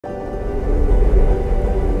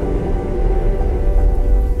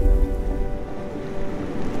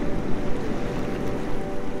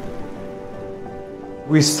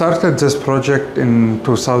We started this project in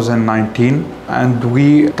 2019 and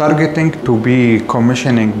we targeting to be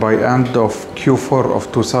commissioning by end of Q4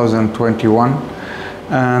 of 2021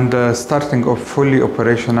 and starting off fully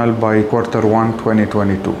operational by Q1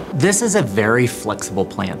 2022. This is a very flexible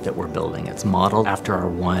plant that we're building. It's modeled after our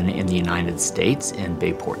one in the United States in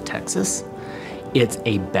Bayport, Texas. It's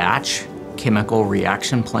a batch chemical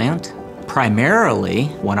reaction plant. Primarily,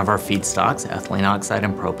 one of our feedstocks, ethylene oxide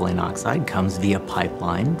and propylene oxide, comes via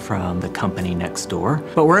pipeline from the company next door.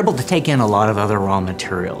 But we're able to take in a lot of other raw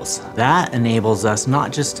materials. That enables us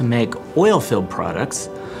not just to make oilfield products,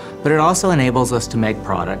 but it also enables us to make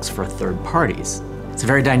products for third parties. It's a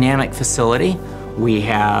very dynamic facility. We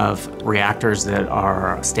have reactors that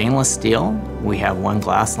are stainless steel. We have one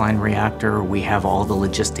glass line reactor. We have all the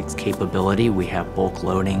logistics capability. We have bulk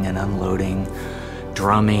loading and unloading,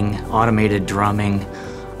 drumming, automated drumming,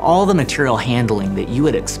 all the material handling that you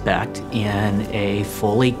would expect in a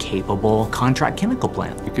fully capable contract chemical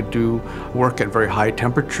plant. You could do work at very high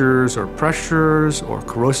temperatures or pressures or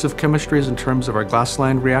corrosive chemistries in terms of our glass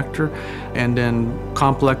line reactor, and then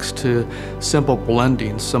complex to simple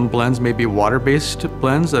blending. Some blends may be water-based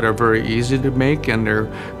blends that are very easy to make and they're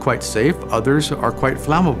quite safe. Others are quite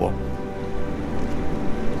flammable.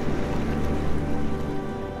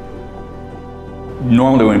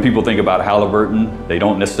 Normally when people think about Halliburton, they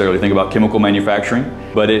don't necessarily think about chemical manufacturing,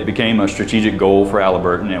 but it became a strategic goal for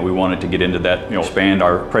Halliburton and we wanted to get into that, expand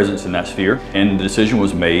our presence in that sphere. And the decision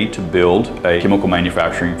was made to build a chemical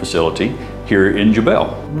manufacturing facility here in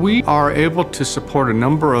Jebel. We are able to support a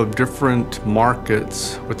number of different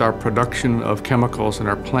markets with our production of chemicals in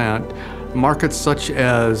our plant. Markets such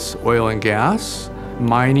as oil and gas,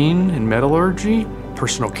 mining and metallurgy,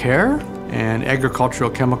 personal care, and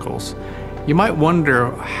agricultural chemicals. You might wonder,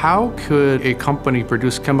 how could a company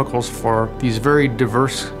produce chemicals for these very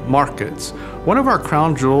diverse markets? One of our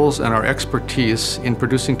crown jewels and our expertise in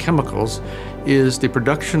producing chemicals is the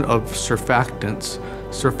production of surfactants.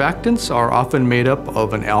 Surfactants are often made up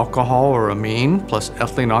of an alcohol or amine plus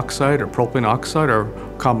ethylene oxide or propylene oxide or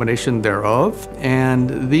combination thereof.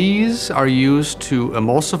 And these are used to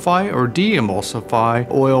emulsify or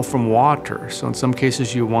de-emulsify oil from water. So in some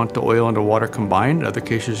cases you want the oil and the water combined, in other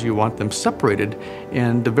cases you want them separated.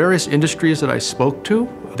 And the various industries that I spoke to,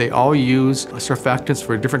 they all use surfactants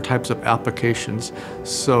for different types of applications.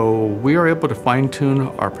 So we are able to fine-tune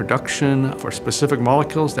our production for specific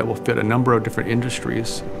molecules that will fit a number of different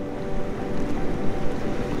industries.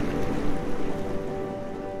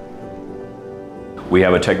 We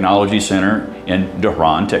have a technology center in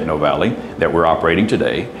Dhahran, Techno Valley, that we're operating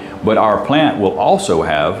today, but our plant will also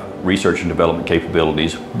have research and development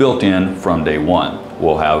capabilities built in from day one.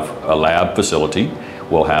 We'll have a lab facility.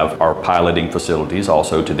 We'll have our piloting facilities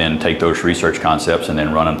also to then take those research concepts and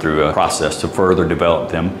then run them through a process to further develop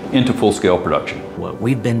them into full-scale production. What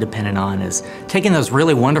we've been dependent on is taking those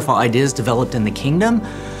really wonderful ideas developed in the kingdom,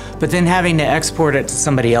 but then having to export it to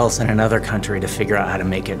somebody else in another country to figure out how to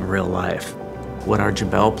make it in real life. What our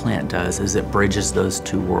Jebel plant does is it bridges those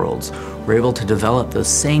two worlds. We're able to develop those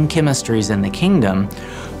same chemistries in the kingdom,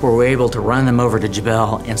 where we're able to run them over to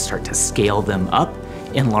Jebel and start to scale them up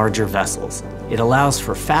in larger vessels. It allows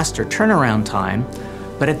for faster turnaround time,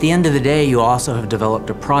 but at the end of the day, you also have developed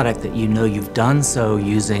a product that you know you've done so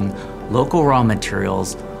using local raw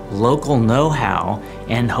materials, local know-how,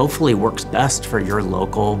 and hopefully works best for your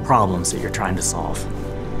local problems that you're trying to solve.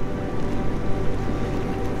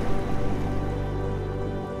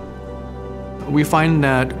 We find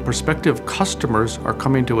that prospective customers are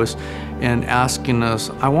coming to us and asking us,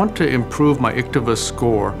 I want to improve my ICTVA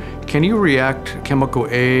score. Can you react chemical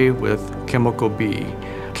A with chemical B?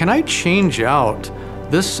 Can I change out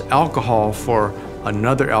this alcohol for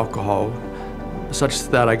another alcohol such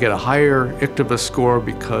that I get a higher ICTVA score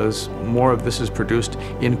because more of this is produced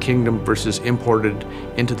in kingdom versus imported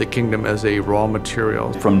into the kingdom as a raw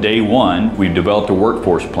material? From day one, we've developed a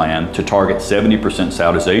workforce plan to target 70%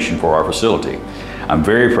 Saudization for our facility. I'm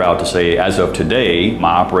very proud to say, as of today,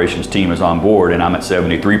 my operations team is on board and I'm at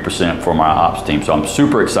 73% for my ops team. So I'm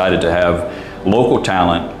super excited to have local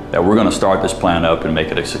talent that we're going to start this plant up and make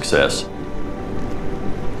it a success.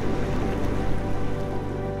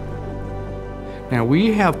 Now,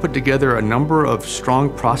 we have put together a number of strong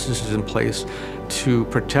processes in place to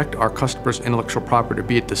protect our customers' intellectual property,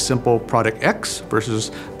 be it the simple product X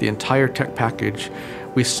versus the entire tech package.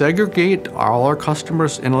 We segregate all our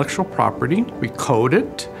customers' intellectual property, we code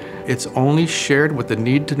it, It's only shared with the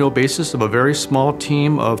need-to-know basis of a very small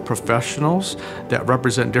team of professionals that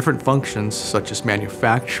represent different functions such as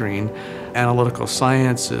manufacturing, analytical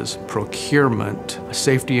sciences, procurement,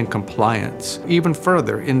 safety and compliance. Even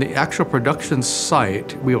further, in the actual production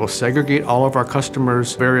site, we will segregate all of our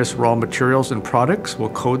customers' various raw materials and products. We'll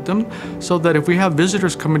code them so that if we have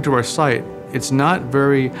visitors coming to our site, it's not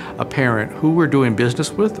very apparent who we're doing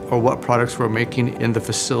business with or what products we're making in the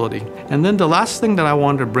facility. And then the last thing that I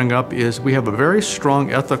wanted to bring up is we have a very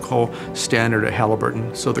strong ethical standard at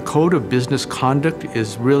Halliburton. So the code of business conduct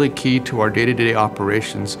is really key to our day-to-day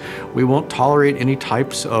operations. We won't tolerate any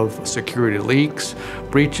types of security leaks,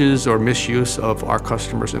 breaches, or misuse of our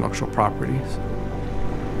customers' intellectual properties.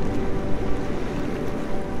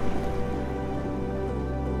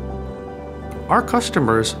 Our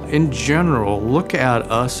customers, in general, look at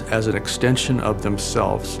us as an extension of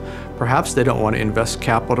themselves. Perhaps they don't want to invest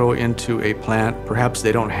capital into a plant, perhaps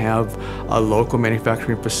they don't have a local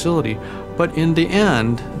manufacturing facility, but in the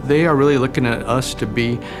end, they are really looking at us to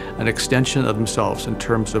be an extension of themselves in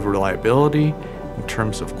terms of reliability, in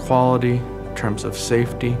terms of quality, in terms of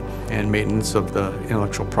safety, and maintenance of the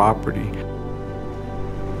intellectual property.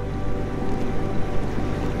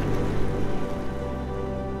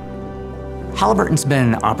 Halliburton's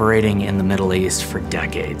been operating in the Middle East for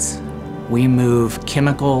decades. We move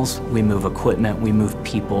chemicals, we move equipment, we move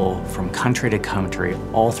people from country to country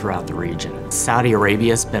all throughout the region. Saudi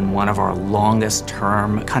Arabia's been one of our longest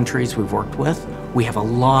term countries we've worked with. We have a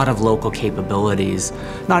lot of local capabilities,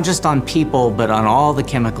 not just on people, but on all the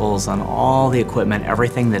chemicals, on all the equipment,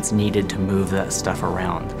 everything that's needed to move that stuff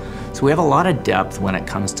around. So we have a lot of depth when it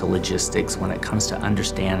comes to logistics, when it comes to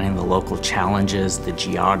understanding the local challenges, the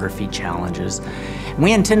geography challenges. And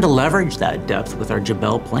we intend to leverage that depth with our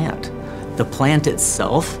Jebel plant. The plant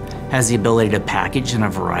itself has the ability to package in a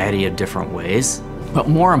variety of different ways. But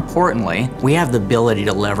more importantly, we have the ability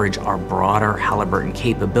to leverage our broader Halliburton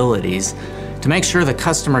capabilities to make sure the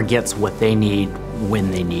customer gets what they need when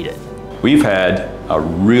they need it. We've had a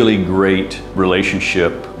really great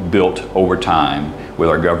relationship built over time with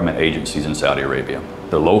our government agencies in Saudi Arabia.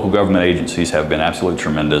 The local government agencies have been absolutely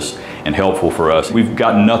tremendous and helpful for us. We've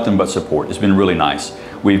gotten nothing but support. It's been really nice.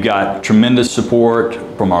 We've got tremendous support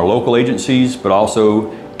from our local agencies, but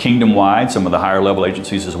also kingdom-wide, some of the higher level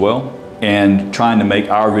agencies as well, and trying to make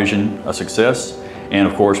our vision a success, and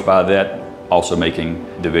of course by that also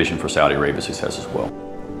making the vision for Saudi Arabia a success as well.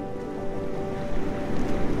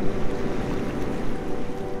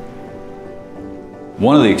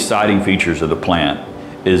 One of the exciting features of the plant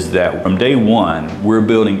is that from day one, we're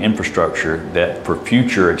building infrastructure that for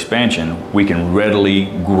future expansion, we can readily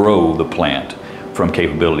grow the plant from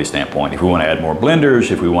capability standpoint. If we want to add more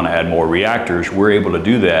blenders, if we want to add more reactors, we're able to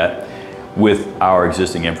do that with our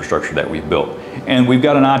existing infrastructure that we've built. And we've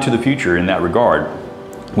got an eye to the future in that regard.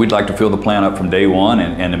 We'd like to fill the plant up from day one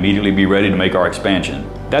and immediately be ready to make our expansion.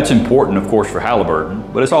 That's important, of course, for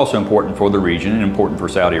Halliburton, but it's also important for the region and important for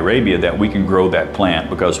Saudi Arabia that we can grow that plant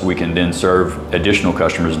because we can then serve additional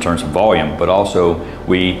customers in terms of volume, but also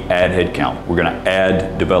we add headcount. We're going to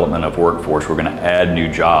add development of workforce. We're going to add new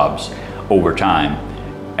jobs over time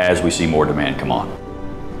as we see more demand come on.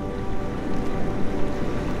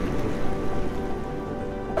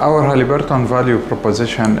 Our Halliburton value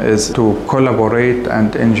proposition is to collaborate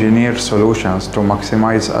and engineer solutions to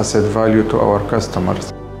maximize asset value to our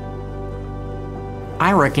customers.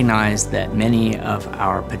 I recognize that many of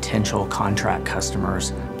our potential contract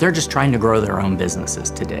customers, they're just trying to grow their own businesses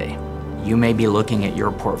today. You may be looking at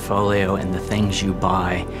your portfolio and the things you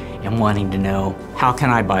buy and wanting to know, how can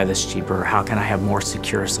I buy this cheaper? How can I have more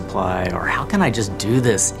secure supply? Or how can I just do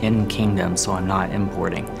this in kingdom so I'm not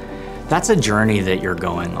importing? That's a journey that you're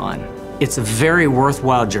going on. It's a very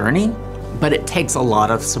worthwhile journey, but it takes a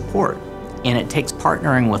lot of support. And it takes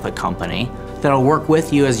partnering with a company that'll work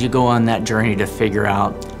with you as you go on that journey to figure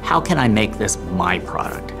out, how can I make this my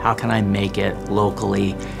product? How can I make it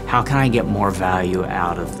locally? How can I get more value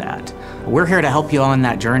out of that? We're here to help you on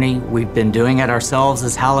that journey. We've been doing it ourselves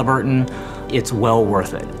as Halliburton. It's well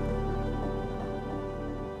worth it.